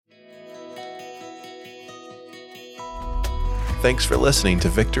Thanks for listening to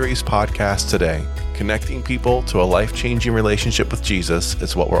Victory's podcast today. Connecting people to a life-changing relationship with Jesus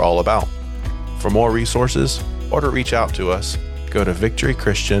is what we're all about. For more resources or to reach out to us, go to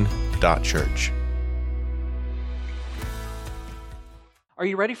victorychristian.church. Are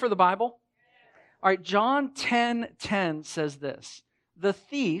you ready for the Bible? All right, John 10:10 says this: "The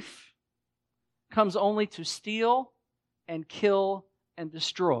thief comes only to steal and kill and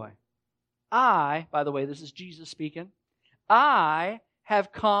destroy. I," by the way, this is Jesus speaking, "I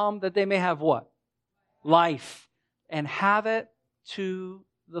have come that they may have" what? Life, and have it to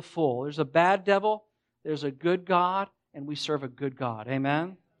the full. There's a bad devil, there's a good God, and we serve a good God.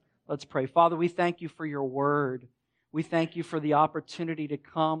 Amen? Let's pray. Father, we thank you for your word. We thank you for the opportunity to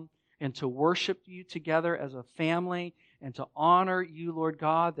come and to worship you together as a family and to honor you, Lord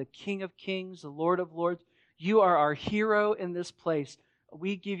God, the King of Kings, the Lord of Lords. You are our hero in this place.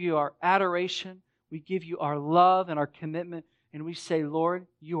 We give you our adoration. We give you our love and our commitment. And we say, Lord,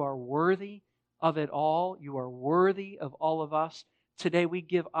 you are worthy of it all. You are worthy of all of us. Today we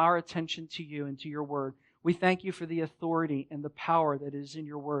give our attention to you and to your word. We thank you for the authority and the power that is in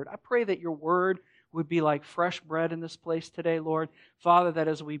your word. I pray that your word would be like fresh bread in this place today, Lord. Father, that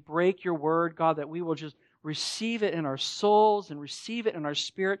as we break your word, God, that we will just receive it in our souls and receive it in our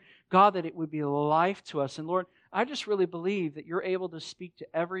spirit. God, that it would be life to us. And Lord, I just really believe that you're able to speak to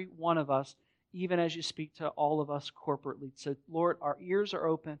every one of us, even as you speak to all of us corporately. So, Lord, our ears are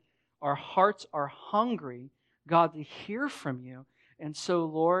open. Our hearts are hungry, God, to hear from you. And so,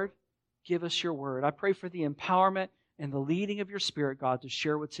 Lord, give us your word. I pray for the empowerment and the leading of your Spirit, God, to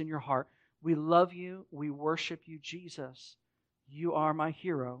share what's in your heart. We love you. We worship you, Jesus. You are my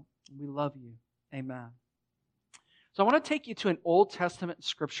hero. We love you. Amen. So I want to take you to an Old Testament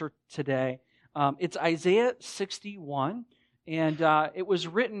scripture today. It's Isaiah 61, and it was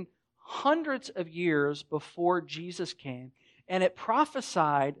written hundreds of years before Jesus came, and it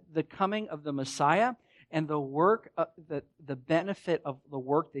prophesied the coming of the Messiah and the work, the benefit of the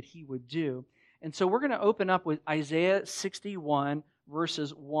work that he would do. And so we're going to open up with Isaiah 61,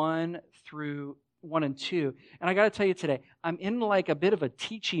 verses 1 and 2. And I got to tell you today, I'm in like a bit of a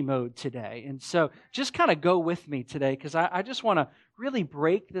teachy mode today. And so just kind of go with me today, because I just want to really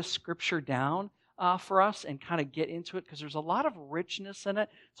break this scripture down for us and kind of get into it, because there's a lot of richness in it.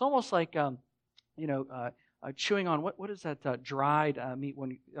 It's almost like, chewing on, what is that dried meat,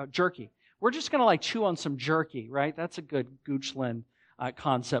 jerky. We're just going to like chew on some jerky, right? That's a good Goochland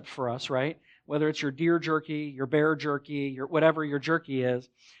concept for us, right? Whether it's your deer jerky, your bear jerky, whatever your jerky is.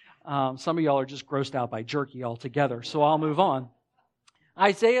 Some of y'all are just grossed out by jerky altogether, so I'll move on.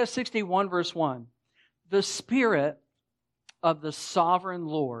 Isaiah 61, verse 1. "The Spirit of the sovereign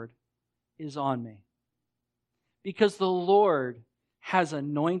Lord is on me, because the Lord has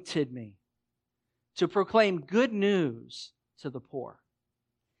anointed me to proclaim good news to the poor.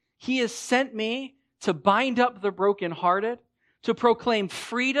 He has sent me to bind up the brokenhearted, to proclaim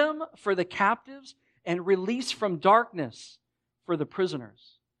freedom for the captives and release from darkness for the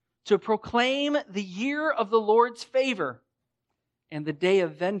prisoners, to proclaim the year of the Lord's favor and the day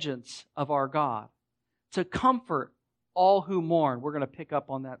of vengeance of our God, to comfort all who mourn." We're going to pick up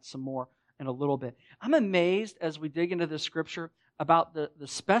on that some more in a little bit. I'm amazed as we dig into this scripture about the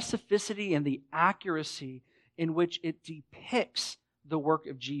specificity and the accuracy in which it depicts the work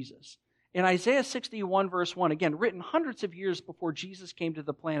of Jesus. In Isaiah 61, verse 1, again, written hundreds of years before Jesus came to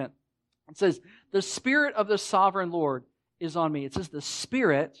the planet, it says, "The Spirit of the sovereign Lord is on me." It says, "The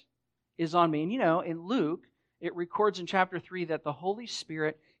Spirit is on me." And in Luke, it records in chapter 3 that the Holy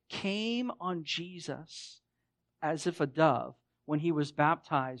Spirit came on Jesus as if a dove when he was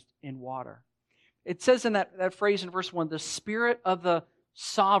baptized in water. It says in that phrase in verse 1, "The Spirit of the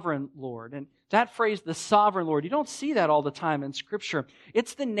sovereign Lord." And that phrase, the sovereign Lord, you don't see that all the time in Scripture.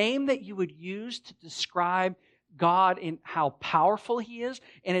 It's the name that you would use to describe God in how powerful he is.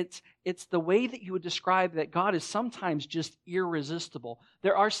 And it's the way that you would describe that God is sometimes just irresistible.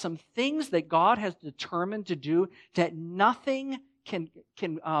 There are some things that God has determined to do that nothing can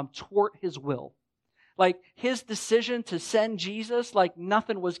thwart his will. Like his decision to send Jesus, like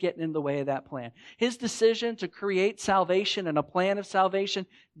nothing was getting in the way of that plan. His decision to create salvation and a plan of salvation,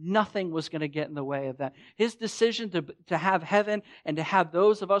 nothing was going to get in the way of that. His decision to have heaven and to have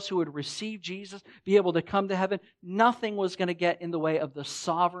those of us who would receive Jesus be able to come to heaven, nothing was going to get in the way of the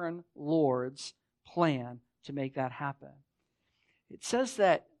sovereign Lord's plan to make that happen. It says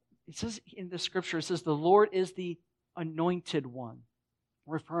in the scripture, it says the Lord is the anointed one,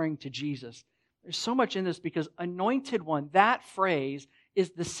 referring to Jesus. There's so much in this because anointed one, that phrase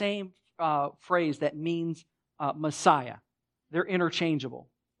is the same phrase that means Messiah. They're interchangeable,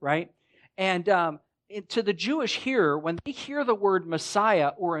 right? And to the Jewish hearer, when they hear the word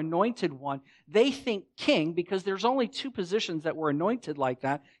Messiah or anointed one, they think king, because there's only two positions that were anointed like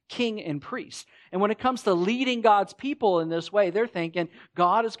that, king and priest. And when it comes to leading God's people in this way, they're thinking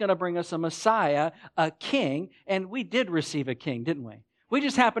God is going to bring us a Messiah, a king, and we did receive a king, didn't we? We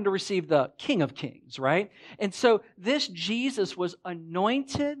just happened to receive the King of Kings, right? And so this Jesus was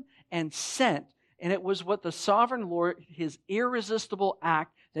anointed and sent, and it was what the sovereign Lord, his irresistible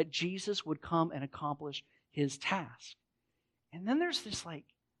act, that Jesus would come and accomplish his task. And then there's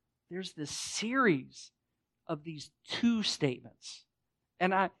this series of these two statements.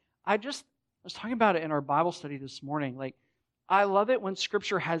 And I was talking about it in our Bible study this morning. Like, I love it when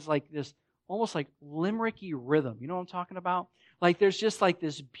Scripture has like this almost like limericky rhythm. You know what I'm talking about? Like, there's just like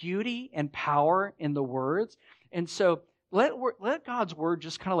this beauty and power in the words. And so let God's word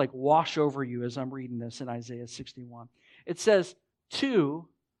just kind of like wash over you as I'm reading this in Isaiah 61. It says, "To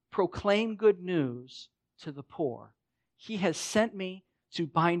proclaim good news to the poor. He has sent me to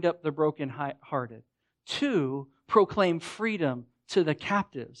bind up the brokenhearted, to proclaim freedom to the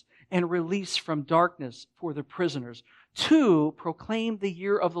captives and release from darkness for the prisoners, to proclaim the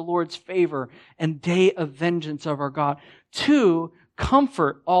year of the Lord's favor and day of vengeance of our God, to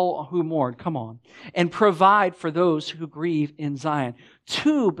comfort all who mourn," come on, "and provide for those who grieve in Zion,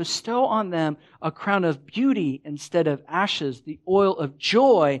 to bestow on them a crown of beauty instead of ashes, the oil of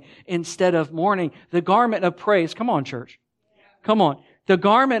joy instead of mourning, the garment of praise," come on, church, come on, "the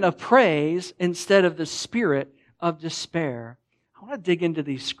garment of praise instead of the spirit of despair." I want to dig into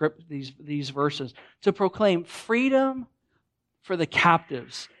these verses. To proclaim freedom for the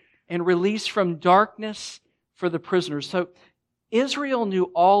captives and release from darkness for the prisoners. So Israel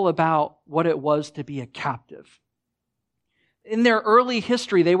knew all about what it was to be a captive. In their early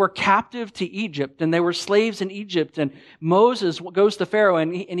history, they were captive to Egypt, and they were slaves in Egypt. And Moses goes to Pharaoh,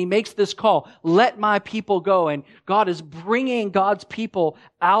 and he makes this call, "Let my people go." And God is bringing God's people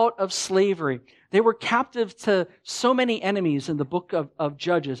out of slavery. They were captive to so many enemies in the book of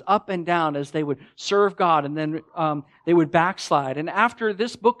Judges, up and down as they would serve God, and then they would backslide. And after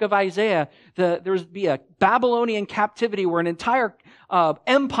this book of Isaiah, there would be a Babylonian captivity where an entire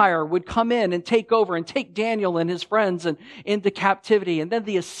empire would come in and take over and take Daniel and his friends into captivity. And then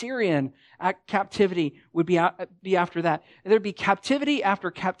the Assyrian captivity would be after that. And there'd be captivity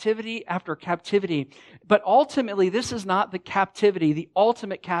after captivity after captivity. But ultimately, this is not the captivity, the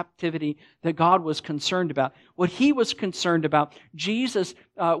ultimate captivity that God was concerned about. What he was concerned about, Jesus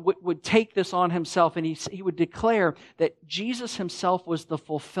would take this on himself, and he would declare that Jesus himself was the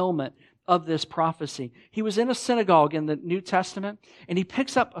fulfillment of this prophecy. He was in a synagogue in the New Testament, and he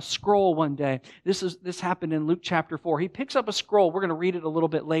picks up a scroll one day. This happened in Luke chapter 4. He picks up a scroll. We're going to read it a little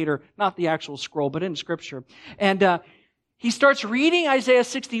bit later, not the actual scroll, but in Scripture. And he starts reading Isaiah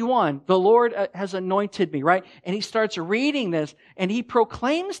 61. "The Lord has anointed me," right? And he starts reading this, and he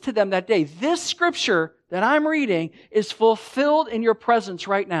proclaims to them that day, "This Scripture that I'm reading is fulfilled in your presence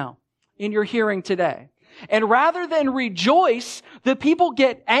right now, in your hearing today." And rather than rejoice, the people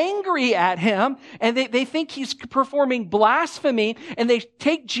get angry at him, and they think he's performing blasphemy, and they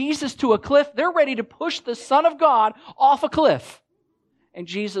take Jesus to a cliff. They're ready to push the Son of God off a cliff. And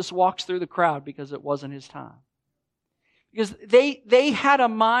Jesus walks through the crowd because it wasn't his time. Because they had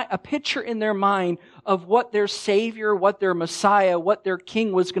a picture in their mind of what their Savior, what their Messiah, what their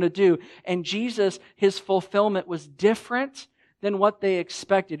King was going to do. And Jesus, his fulfillment was different than what they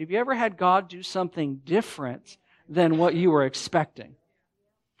expected. Have you ever had God do something different than what you were expecting?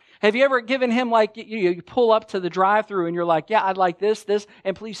 Have you ever given him, like, you pull up to the drive-thru and you're like, "Yeah, I'd like this,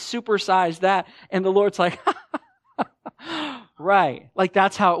 and please supersize that." And the Lord's like, right. Like,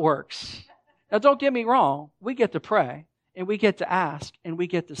 that's how it works. Now, don't get me wrong. We get to pray, and we get to ask, and we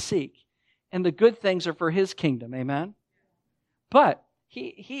get to seek. And the good things are for his kingdom. Amen? But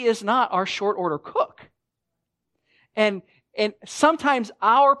he is not our short order cook. And sometimes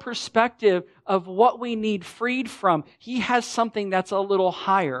our perspective of what we need freed from, he has something that's a little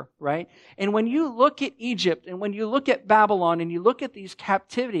higher, right? And when you look at Egypt, and when you look at Babylon, and you look at these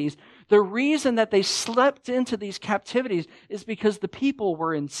captivities, the reason that they slipped into these captivities is because the people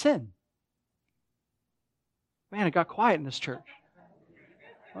were in sin. Man, it got quiet in this church.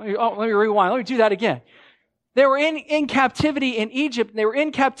 Let me rewind. Let me do that again. They were in captivity in Egypt, and they were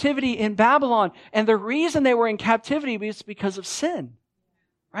in captivity in Babylon, and the reason they were in captivity was because of sin,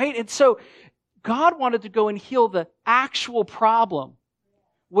 right? And so God wanted to go and heal the actual problem,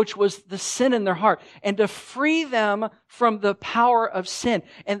 which was the sin in their heart, and to free them from the power of sin.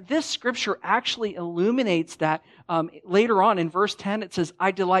 And this scripture actually illuminates that. Later on in verse 10, it says,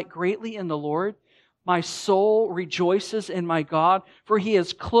 "I delight greatly in the Lord. My soul rejoices in my God, for He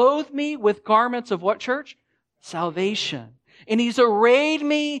has clothed me with garments of what, church? Salvation. And He's arrayed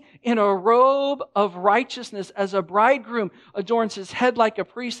me in a robe of righteousness, as a bridegroom adorns his head like a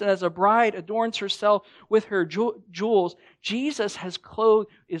priest, and as a bride adorns herself with her jewels. Jesus is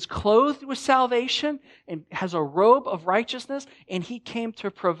clothed with salvation and has a robe of righteousness, and He came to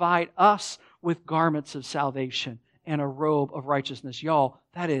provide us with garments of salvation and a robe of righteousness. Y'all,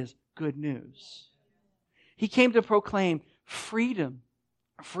 that is good news. He came to proclaim freedom.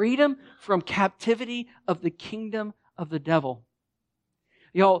 Freedom from captivity of the kingdom of the devil.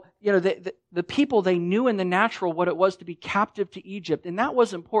 The people, they knew in the natural what it was to be captive to Egypt, and that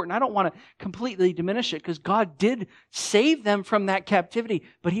was important. I don't want to completely diminish it, because God did save them from that captivity,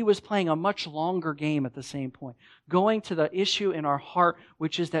 but He was playing a much longer game at the same point, going to the issue in our heart,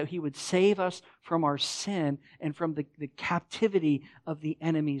 which is that He would save us from our sin and from the captivity of the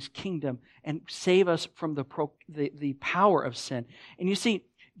enemy's kingdom, and save us from the power of sin. And you see,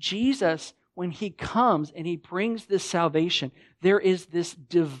 Jesus, when He comes and He brings this salvation, there is this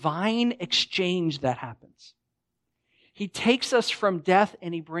divine exchange that happens. He takes us from death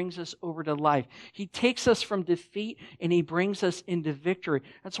and He brings us over to life. He takes us from defeat and He brings us into victory.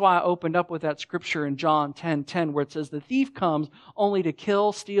 That's why I opened up with that scripture in John 10:10, where it says, the thief comes only to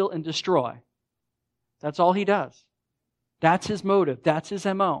kill, steal, and destroy. That's all he does. That's his motive. That's his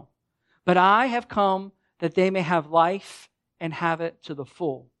MO. But I have come that they may have life and have it to the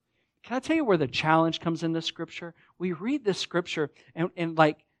full. Can I tell you where the challenge comes in this scripture? We read this scripture and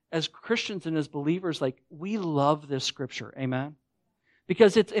like, as Christians and as believers, like, we love this scripture. Amen?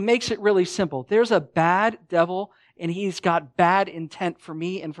 Because it makes it really simple. There's a bad devil and he's got bad intent for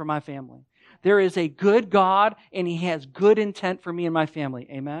me and for my family. There is a good God and He has good intent for me and my family.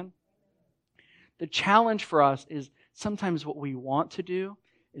 Amen? The challenge for us is sometimes what we want to do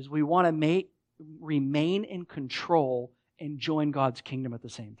is we want to remain in control and join God's kingdom at the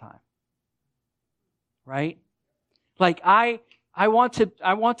same time. Right? Like I want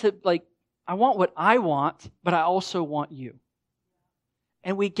what I want, but I also want you.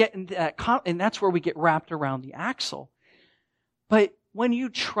 And we get into that, and that's where we get wrapped around the axle. But when you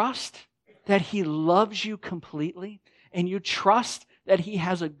trust that He loves you completely, and you trust that He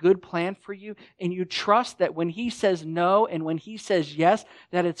has a good plan for you, and you trust that when He says no and when He says yes,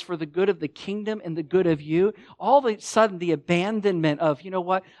 that it's for the good of the kingdom and the good of you, all of a sudden the abandonment of, you know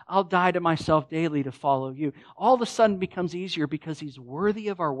what, I'll die to myself daily to follow you, all of a sudden becomes easier, because He's worthy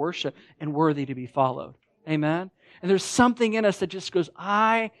of our worship and worthy to be followed. Amen? And there's something in us that just goes,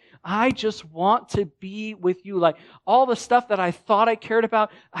 I just want to be with you. Like, all the stuff that I thought I cared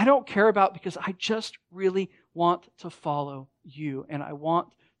about, I don't care about, because I just really want to follow you, and I want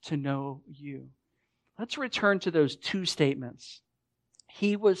to know you. Let's return to those two statements.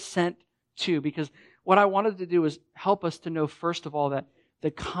 He was sent to, because what I wanted to do is help us to know, first of all, that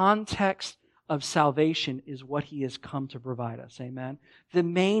the context of salvation is what He has come to provide us. Amen? The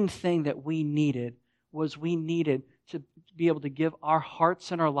main thing that we needed to be able to give our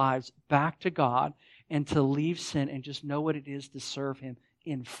hearts and our lives back to God, and to leave sin and just know what it is to serve Him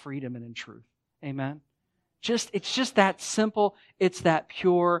in freedom and in truth. Amen? It's just that simple, it's that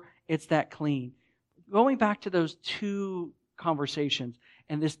pure, it's that clean. Going back to those two conversations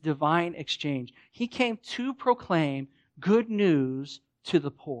and this divine exchange, He came to proclaim good news to the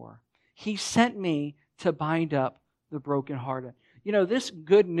poor. He sent me to bind up the brokenhearted. You know, this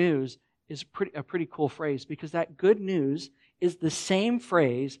good news is a pretty cool phrase, because that good news is the same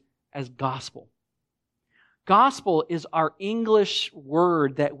phrase as gospel. Gospel is our English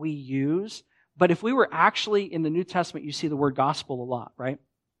word that we use. But if we were actually, in the New Testament, you see the word gospel a lot, right?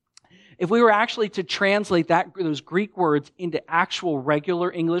 If we were actually to translate those Greek words into actual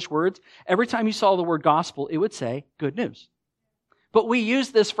regular English words, every time you saw the word gospel, it would say good news. But we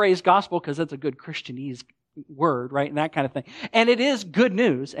use this phrase gospel because it's a good Christianese word, right? And that kind of thing. And it is good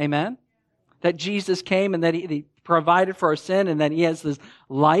news, amen? That Jesus came and that He provided for our sin, and that He has this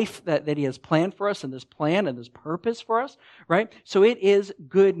life that He has planned for us, and this plan and this purpose for us, right? So it is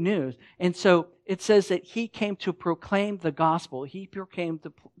good news. And so it says that He came to proclaim the gospel. He came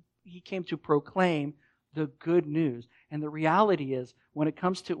to proclaim the good news. And the reality is, when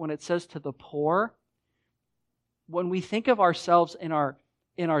it says to the poor, when we think of ourselves in our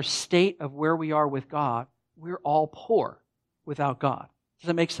state of where we are with God, we're all poor without God. Does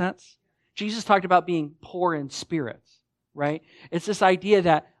that make sense? Jesus talked about being poor in spirit, right? It's this idea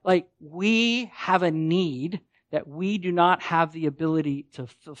that, like, we have a need that we do not have the ability to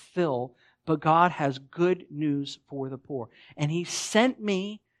fulfill, but God has good news for the poor. And He sent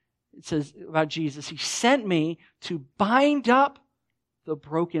me, it says about Jesus, He sent me to bind up the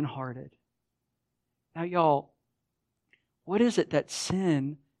brokenhearted. Now, y'all, what is it that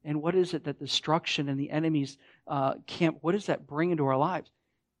sin and what is it that destruction and the enemy's camp, what does that bring into our lives?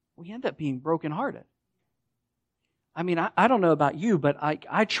 We end up being brokenhearted. I mean, I don't know about you, but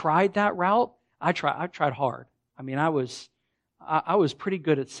I tried that route. I tried hard. I mean, I was pretty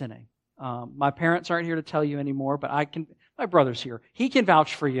good at sinning. My parents aren't here to tell you anymore, but my brother's here. He can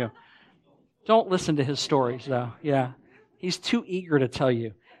vouch for you. Don't listen to his stories, though. Yeah. He's too eager to tell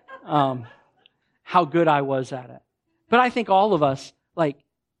you how good I was at it. But I think all of us,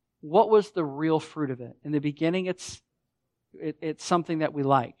 what was the real fruit of it? In the beginning, it's something that we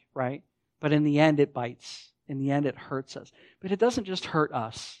like, right? But in the end, it bites. In the end, it hurts us. But it doesn't just hurt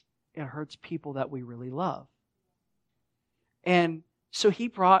us. It hurts people that we really love. And so he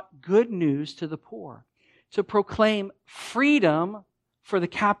brought good news to the poor, to proclaim freedom for the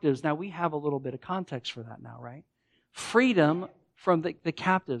captives. Now, we have a little bit of context for that now, right? Freedom from the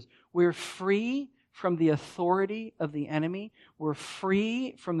captives. We're free from the authority of the enemy. We're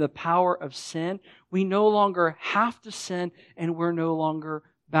free from the power of sin. We no longer have to sin, and we're no longer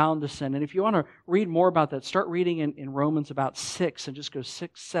bound to sin. And if you want to read more about that, start reading in Romans about 6 and just go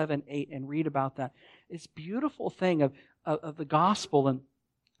 6, 7, 8 and read about that. It's a beautiful thing of the gospel. And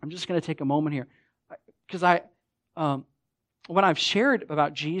I'm just going to take a moment here because when I've shared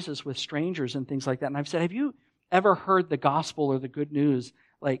about Jesus with strangers and things like that, and I've said, have you ever heard the gospel or the good news?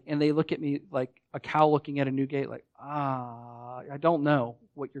 And they look at me like a cow looking at a new gate, I don't know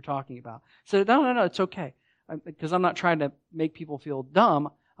what you're talking about. So no, it's okay. Because I'm not trying to make people feel dumb.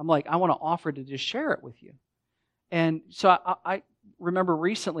 I'm like, I want to offer to just share it with you. And so I remember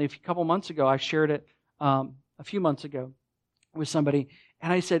recently, a couple months ago, I shared it a few months ago with somebody.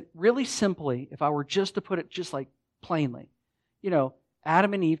 And I said, really simply, if I were just to put it just like plainly,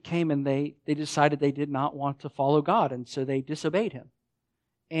 Adam and Eve came and they decided they did not want to follow God. And so they disobeyed him.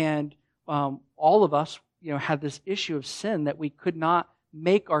 And all of us, had this issue of sin that we could not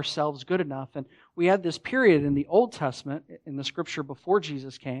make ourselves good enough. And we had this period in the Old Testament, in the scripture before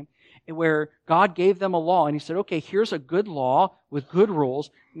Jesus came, where God gave them a law. And he said, okay, here's a good law with good rules.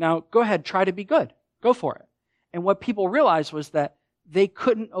 Now go ahead, try to be good. Go for it. And what people realized was that they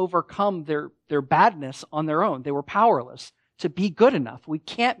couldn't overcome their badness on their own. They were powerless to be good enough. We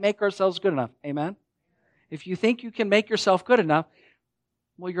can't make ourselves good enough. Amen? If you think you can make yourself good enough,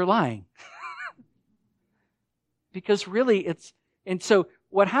 well, you're lying. Because really and so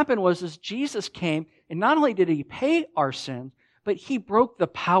what happened was Jesus came, and not only did he pay our sins, but he broke the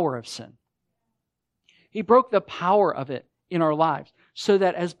power of sin. He broke the power of it in our lives. So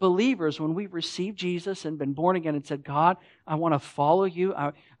that as believers, when we received Jesus and been born again and said, God, I want to follow you,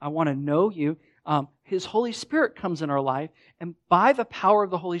 I want to know you, His Holy Spirit comes in our life, and by the power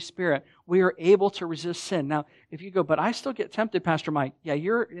of the Holy Spirit, we are able to resist sin. Now, if you go, but I still get tempted, Pastor Mike, yeah,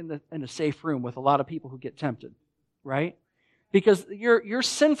 you're in a safe room with a lot of people who get tempted, right? Because your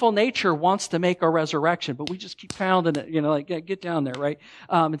sinful nature wants to make our resurrection, but we just keep pounding it, get down there, right?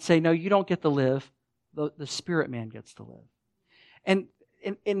 And say, no, you don't get to live. The spirit man gets to live. And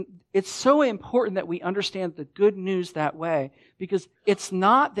it's so important that we understand the good news that way, because it's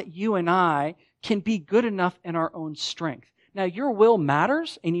not that you and I can be good enough in our own strength. Now, your will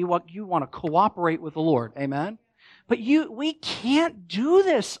matters, and you want to cooperate with the Lord. Amen? But we can't do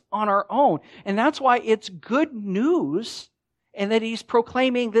this on our own. And that's why it's good news, and that he's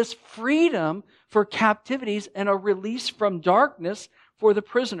proclaiming this freedom for captivities and a release from darkness for the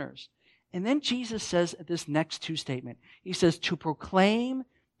prisoners. And then Jesus says this next two statement. He says, to proclaim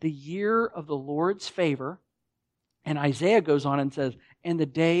the year of the Lord's favor. And Isaiah goes on and says, and the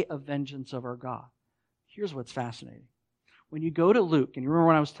day of vengeance of our God. Here's what's fascinating. When you go to Luke, and you remember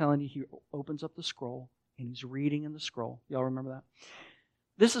when I was telling you, he opens up the scroll and he's reading in the scroll. Y'all remember that?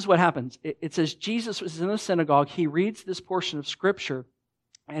 This is what happens. It says Jesus was in the synagogue. He reads this portion of Scripture.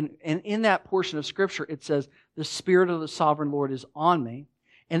 And in that portion of Scripture, it says, the Spirit of the Sovereign Lord is on me.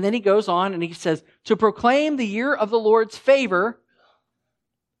 And then he goes on and he says, to proclaim the year of the Lord's favor.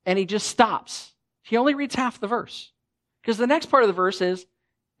 And he just stops. He only reads half the verse. Because the next part of the verse is,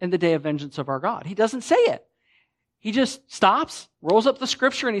 in the day of vengeance of our God. He doesn't say it. He just stops, rolls up the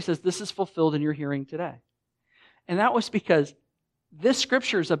Scripture, and he says, this is fulfilled in your hearing today. And that was because this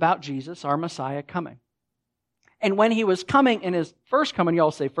Scripture is about Jesus, our Messiah, coming. And when he was coming in his first coming, you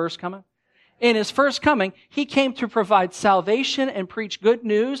all say first coming? In his first coming, he came to provide salvation and preach good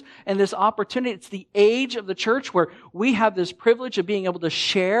news and this opportunity. It's the age of the church where we have this privilege of being able to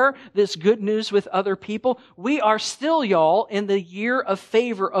share this good news with other people. We are still, y'all, in the year of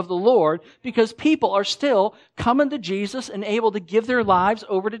favor of the Lord because people are still coming to Jesus and able to give their lives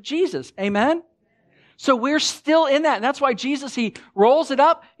over to Jesus. Amen? So we're still in that. And that's why Jesus, he rolls it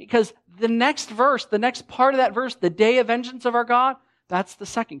up because the next verse, the next part of that verse, the day of vengeance of our God, that's the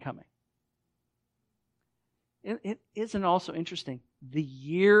second coming. It isn't also interesting. The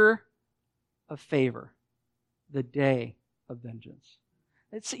year of favor, the day of vengeance.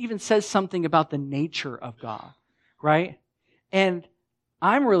 It even says something about the nature of God, right? And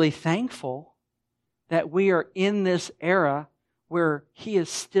I'm really thankful that we are in this era where He is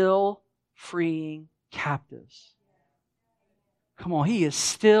still freeing captives. Come on, He is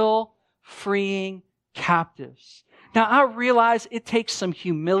still freeing captives. Now, I realize it takes some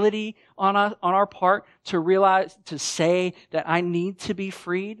humility on our part to realize, to say that I need to be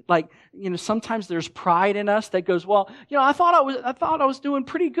freed. Like, sometimes there's pride in us that goes, well, I thought I was doing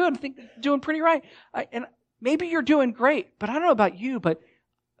pretty good, doing pretty right. And maybe you're doing great, but I don't know about you, but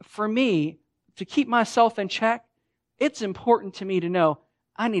for me, to keep myself in check, it's important to me to know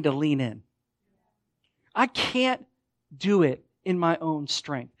I need to lean in. I can't do it in my own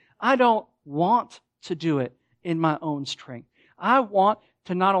strength. I don't want to do it in my own strength. I want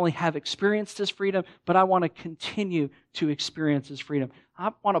to not only have experienced His freedom, but I want to continue to experience His freedom.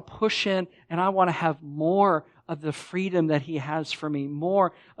 I want to push in and I want to have more of the freedom that He has for me,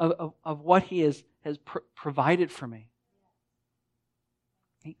 more of what He has provided for me.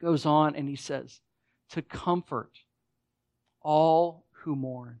 He goes on and he says, to comfort all who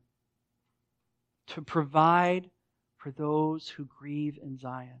mourn, to provide for those who grieve in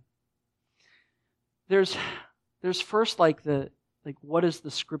Zion. There's first what is the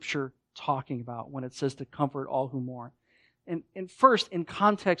Scripture talking about when it says to comfort all who mourn? And first, in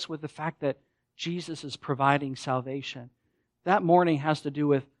context with the fact that Jesus is providing salvation, that mourning has to do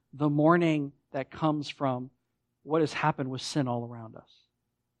with the mourning that comes from what has happened with sin all around us,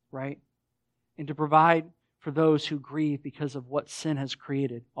 right? And to provide for those who grieve because of what sin has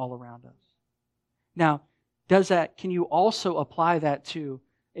created all around us. Now, can you also apply that to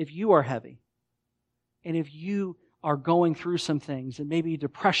if you are heavy? And if you are going through some things and maybe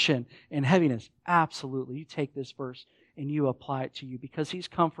depression and heaviness, absolutely. You take this verse and you apply it to you because He's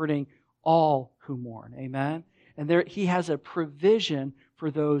comforting all who mourn. Amen? And He has a provision for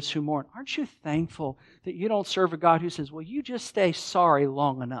those who mourn. Aren't you thankful that you don't serve a God who says, well, you just stay sorry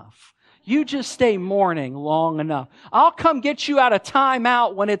long enough. You just stay mourning long enough. I'll come get you out of time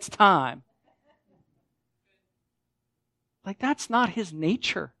out when it's time. Like, that's not His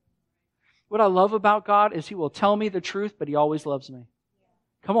nature. What I love about God is He will tell me the truth, but He always loves me.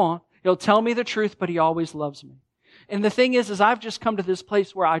 Come on. He'll tell me the truth, but He always loves me. And the thing is I've just come to this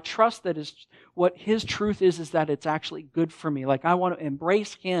place where I trust that what His truth is that it's actually good for me. Like, I want to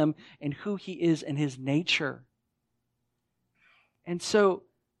embrace Him and who He is and His nature. And so,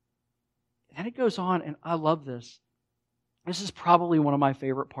 then it goes on, and I love this. This is probably one of my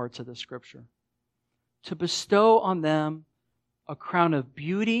favorite parts of the Scripture. To bestow on them a crown of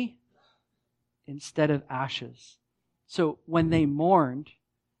beauty instead of ashes. So when they mourned,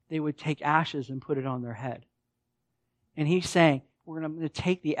 they would take ashes and put it on their head. And He's saying, I'm going to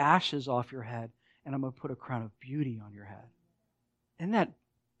take the ashes off your head and I'm going to put a crown of beauty on your head. Isn't that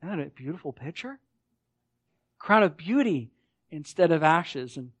a beautiful picture? Crown of beauty instead of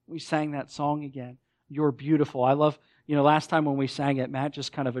ashes. And we sang that song again, You're Beautiful. I love, last time when we sang it, Matt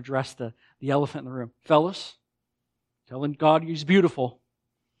just kind of addressed the elephant in the room. Fellas, telling God He's beautiful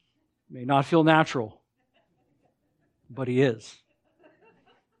may not feel natural, but He is.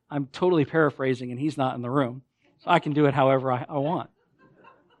 I'm totally paraphrasing and He's not in the room, so I can do it however I want.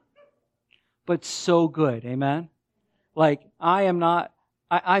 But so good, amen? Like, I'm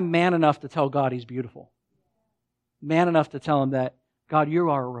man enough to tell God He's beautiful. Man enough to tell Him that, God, you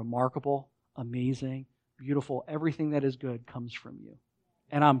are remarkable, amazing, beautiful. Everything that is good comes from you.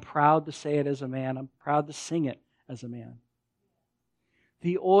 And I'm proud to say it as a man. I'm proud to sing it as a man.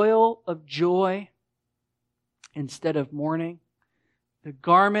 The oil of joy instead of mourning. The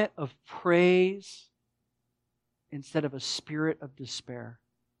garment of praise instead of a spirit of despair.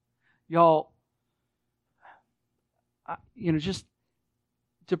 Y'all, just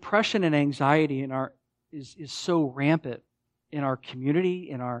depression and anxiety is so rampant in our community,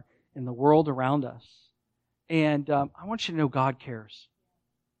 in the world around us. And I want you to know God cares.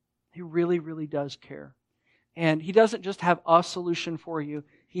 He really, really does care. And He doesn't just have a solution for you,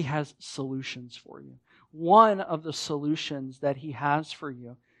 He has solutions for you. One of the solutions that He has for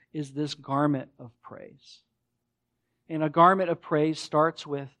you is this garment of praise. And a garment of praise starts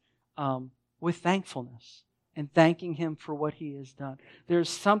with thankfulness and thanking Him for what He has done. There's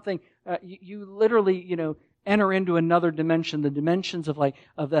something, you literally, enter into another dimension, the dimensions of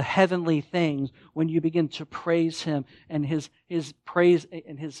the heavenly things, when you begin to praise Him and His praise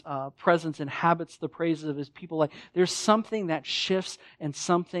and His presence inhabits the praises of His people. Like, there's something that shifts and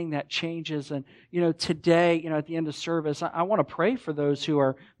something that changes. And today, at the end of service, I want to pray for those who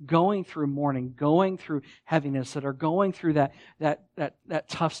are going through mourning, going through heaviness, that are going through that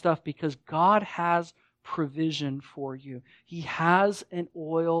tough stuff, because God has provision for you. He has an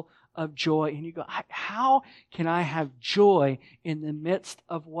oil of joy. And you go, how can I have joy in the midst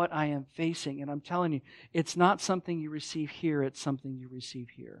of what I am facing? And I'm telling you, it's not something you receive here, it's something you receive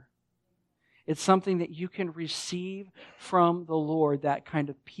here. It's something that you can receive from the Lord, that kind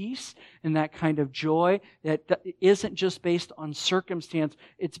of peace and that kind of joy that isn't just based on circumstance,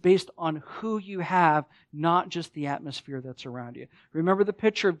 it's based on who you have, not just the atmosphere that's around you. Remember the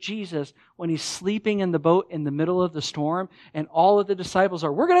picture of Jesus when He's sleeping in the boat in the middle of the storm, and all of the disciples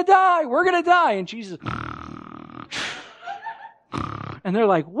are, we're going to die. And Jesus, and they're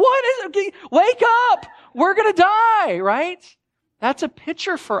like, what is it? Wake up! We're going to die, right? That's a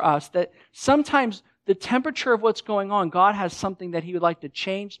picture for us that sometimes the temperature of what's going on, God has something that He would like to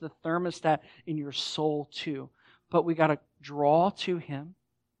change the thermostat in your soul to. But we got to draw to Him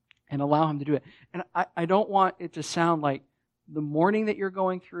and allow Him to do it. And I don't want it to sound like the mourning that you're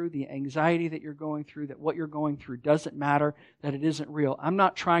going through, the anxiety that you're going through, that what you're going through doesn't matter, that it isn't real. I'm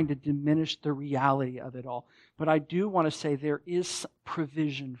not trying to diminish the reality of it all. But I do want to say there is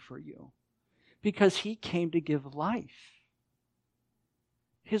provision for you, because He came to give life.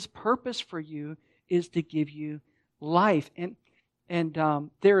 His purpose for you is to give you life. And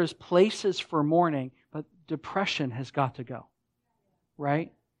there is places for mourning, but depression has got to go,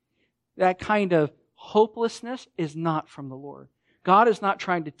 right? That kind of hopelessness is not from the Lord. God is not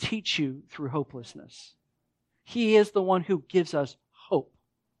trying to teach you through hopelessness. He is the one who gives us hope,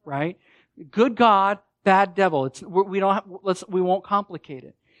 right? Good God, bad devil. We won't complicate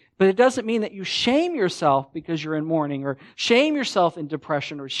it. But it doesn't mean that you shame yourself because you're in mourning, or shame yourself in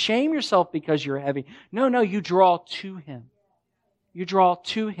depression, or shame yourself because you're heavy. No, you draw to Him. You draw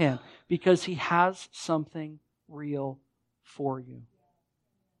to Him because He has something real for you.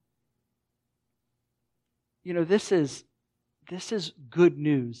 This is good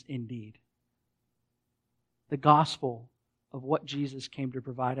news indeed. The gospel of what Jesus came to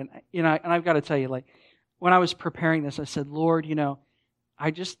provide. And I've got to tell you, when I was preparing this, I said, Lord,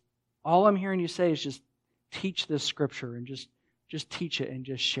 all I'm hearing you say is just teach this scripture and just teach it and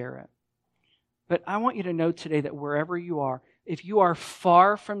just share it. But I want you to know today that wherever you are, if you are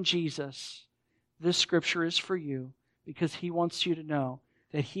far from Jesus, this scripture is for you, because He wants you to know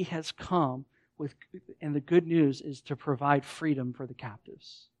that He has come and the good news is to provide freedom for the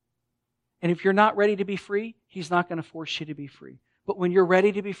captives. And if you're not ready to be free, He's not going to force you to be free. But when you're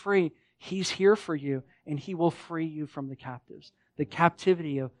ready to be free, He's here for you, and He will free you from the captives, the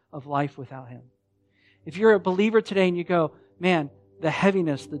captivity of life without Him. If you're a believer today and you go, man, the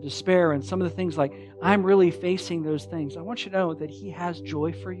heaviness, the despair, and some of the things I'm really facing those things, I want you to know that He has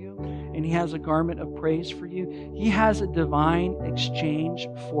joy for you, and He has a garment of praise for you. He has a divine exchange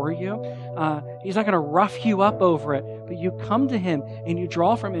for you. He's not going to rough you up over it, but you come to Him and you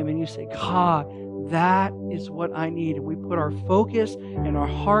draw from Him and you say, God, that is what I need. And we put our focus and our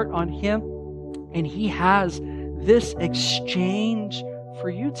heart on Him, and He has this exchange for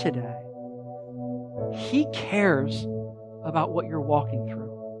you today. He cares about what you're walking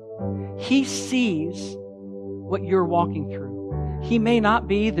through. He sees what you're walking through. He may not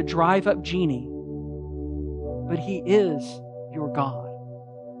be the drive-up genie, but He is your God.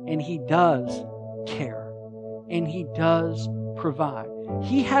 And He does care. And He does provide.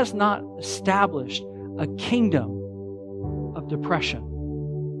 He has not established a kingdom of depression.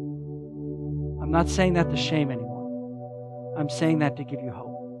 I'm not saying that to shame anyone. I'm saying that to give you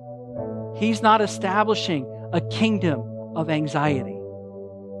hope. He's not establishing a kingdom of anxiety.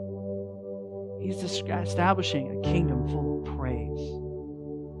 He's establishing a kingdom full of praise.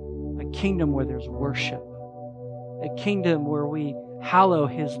 A kingdom where there's worship. A kingdom where we hallow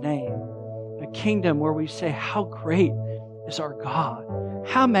His name. A kingdom where we say, how great is our God.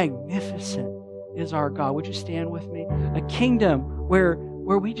 How magnificent is our God. Would you stand with me? A kingdom where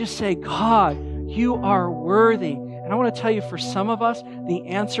we just say, God, You are worthy. And I want to tell you, for some of us, the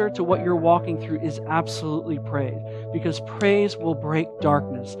answer to what you're walking through is absolutely praise. Because praise will break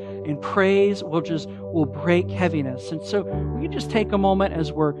darkness. And praise will break heaviness. And so will you just take a moment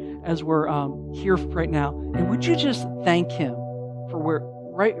as we're here right now, and would you just thank Him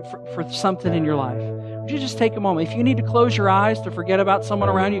for something in your life? Would you just take a moment? If you need to close your eyes to forget about someone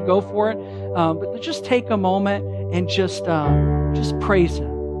around you, go for it. But just take a moment and just praise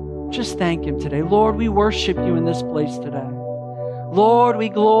Him. Just thank Him today. Lord, we worship You in this place today. Lord, we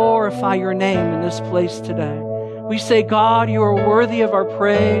glorify Your name in this place today. We say, God, You are worthy of our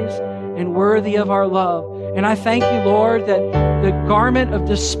praise and worthy of our love. And I thank You, Lord, that the garment of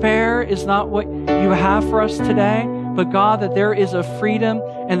despair is not what You have for us today, but God, that there is a freedom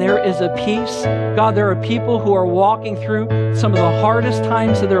and there is a peace. God, there are people who are walking through some of the hardest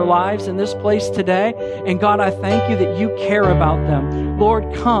times of their lives in this place today. And God, I thank You that You care about them.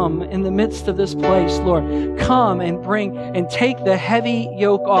 Lord, come in the midst of this place. Lord, come and bring and take the heavy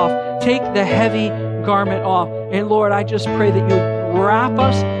yoke off. Take the heavy garment off. And Lord, I just pray that You wrap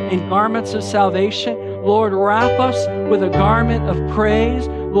us in garments of salvation. Lord, wrap us with a garment of praise.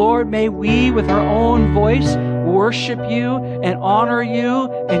 Lord, may we with our own voice worship You and honor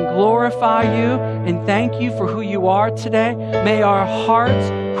You and glorify You and thank You for who You are today. May our hearts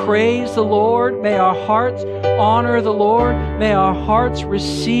praise the Lord. May our hearts honor the Lord. May our hearts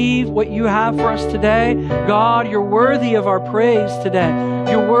receive what You have for us today. God, You're worthy of our praise today.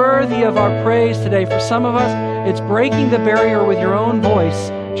 You're worthy of our praise today. For some of us, it's breaking the barrier with your own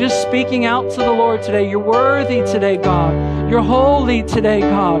voice. Just speaking out to the Lord today. You're worthy today, God. You're holy today,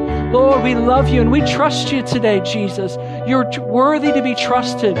 God. Lord, we love You and we trust You today, Jesus. You're worthy to be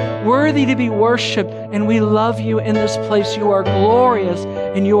trusted, worthy to be worshiped, and we love You in this place. You are glorious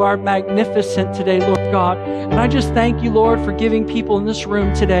and You are magnificent today, Lord God. And I just thank You, Lord, for giving people in this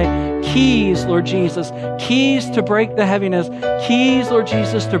room today keys, Lord Jesus, keys to break the heaviness, keys, Lord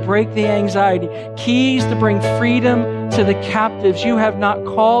Jesus, to break the anxiety, keys to bring freedom to the captives. You have not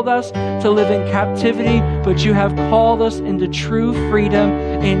called us to live in captivity, but You have called us into true freedom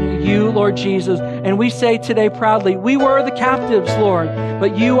in You, Lord Jesus. And we say today proudly, we were the captives, Lord,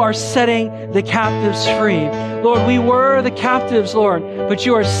 but You are setting the captives free. Lord, we were the captives, Lord, but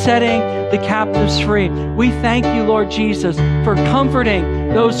You are setting the captives free. We thank You, Lord Jesus, for comforting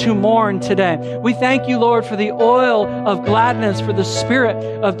those who mourn today. We thank You, Lord, for the oil of gladness, for the spirit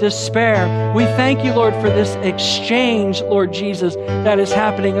of despair. We thank You, Lord, for this exchange, Lord Jesus, that is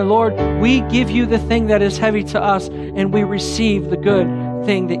happening. And Lord, we give You the thing that is heavy to us, and we receive the good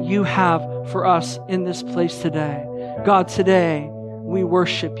thing that You have for us in this place today. God, today we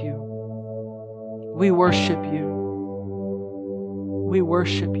worship You. We worship You. We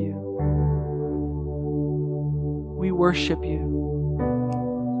worship You. We worship You.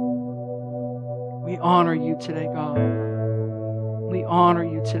 We honor You today, God. We honor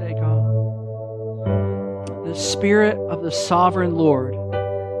You today, God. The Spirit of the Sovereign Lord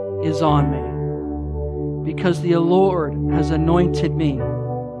is on me because the Lord has anointed me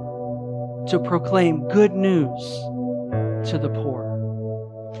to proclaim good news to the poor.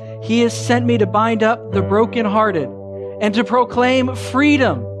 He has sent me to bind up the brokenhearted and to proclaim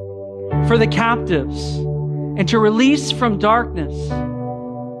freedom for the captives and to release from darkness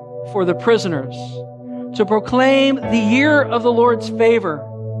for the prisoners, to proclaim the year of the Lord's favor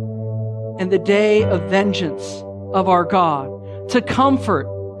and the day of vengeance of our God, to comfort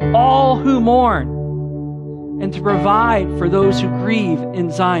all who mourn and to provide for those who grieve in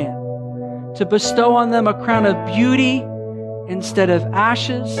Zion, to bestow on them a crown of beauty instead of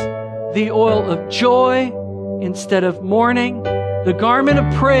ashes, the oil of joy instead of mourning, the garment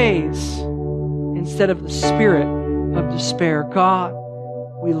of praise instead of the spirit of despair. God,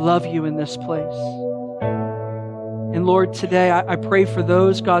 we love You in this place. And Lord, today I pray for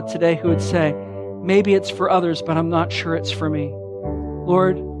those, God, today who would say, maybe it's for others, but I'm not sure it's for me.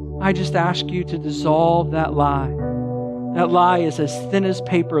 Lord, I just ask You to dissolve that lie. That lie is as thin as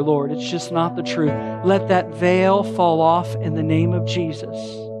paper, Lord. It's just not the truth. Let that veil fall off in the name of Jesus.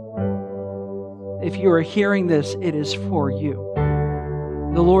 If you are hearing this, it is for you.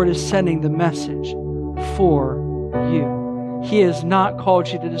 The Lord is sending the message for you. He has not called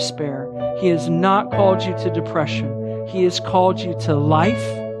you to despair. He has not called you to depression. He has called you to life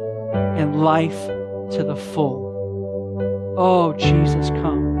and life to the full. Oh, Jesus,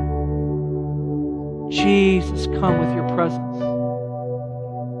 come. Jesus, come with Your presence.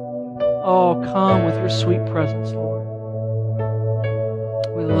 Oh, come with Your sweet presence, Lord.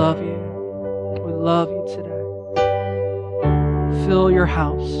 We love You. We love You today. Fill your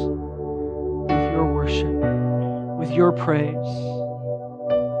house with Your worship, with Your praise.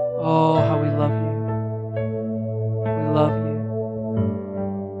 Oh, how we love You. We love You.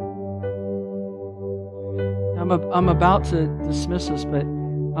 I'm about to dismiss us, but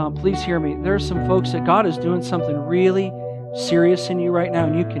please hear me. There are some folks that God is doing something really serious in you right now,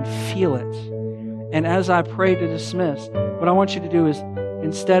 and you can feel it. And as I pray to dismiss, what I want you to do is,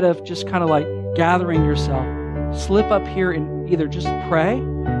 instead of just kind of like gathering yourself, slip up here and either just pray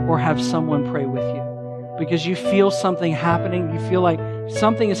or have someone pray with you. Because you feel something happening. You feel like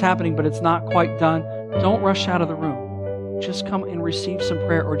something is happening, but it's not quite done, don't rush out of the room. Just come and receive some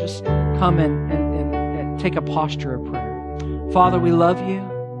prayer, or just come and take a posture of prayer. Father, we love you.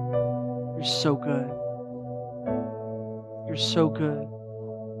 You're so good. You're so good.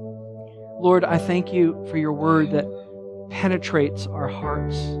 Lord, I thank you for your word that penetrates our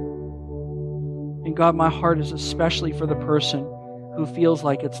hearts. And God, my heart is especially for the person who feels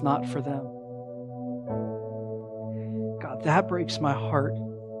like it's not for them. God, that breaks my heart.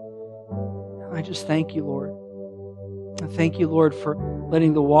 I just thank you, Lord. I thank you, Lord, for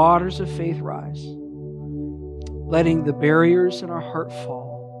letting the waters of faith rise, letting the barriers in our heart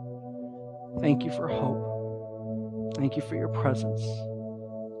fall. Thank you for hope. Thank you for your presence.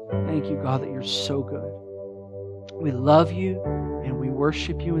 Thank you, God, that you're so good. We love you and we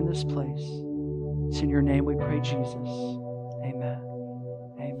worship you in this place. It's in your name we pray, Jesus. Amen.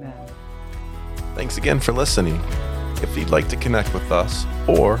 Amen. Thanks again for listening. If you'd like to connect with us,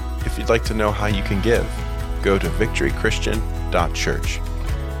 or if you'd like to know how you can give, go to victorychristian.church.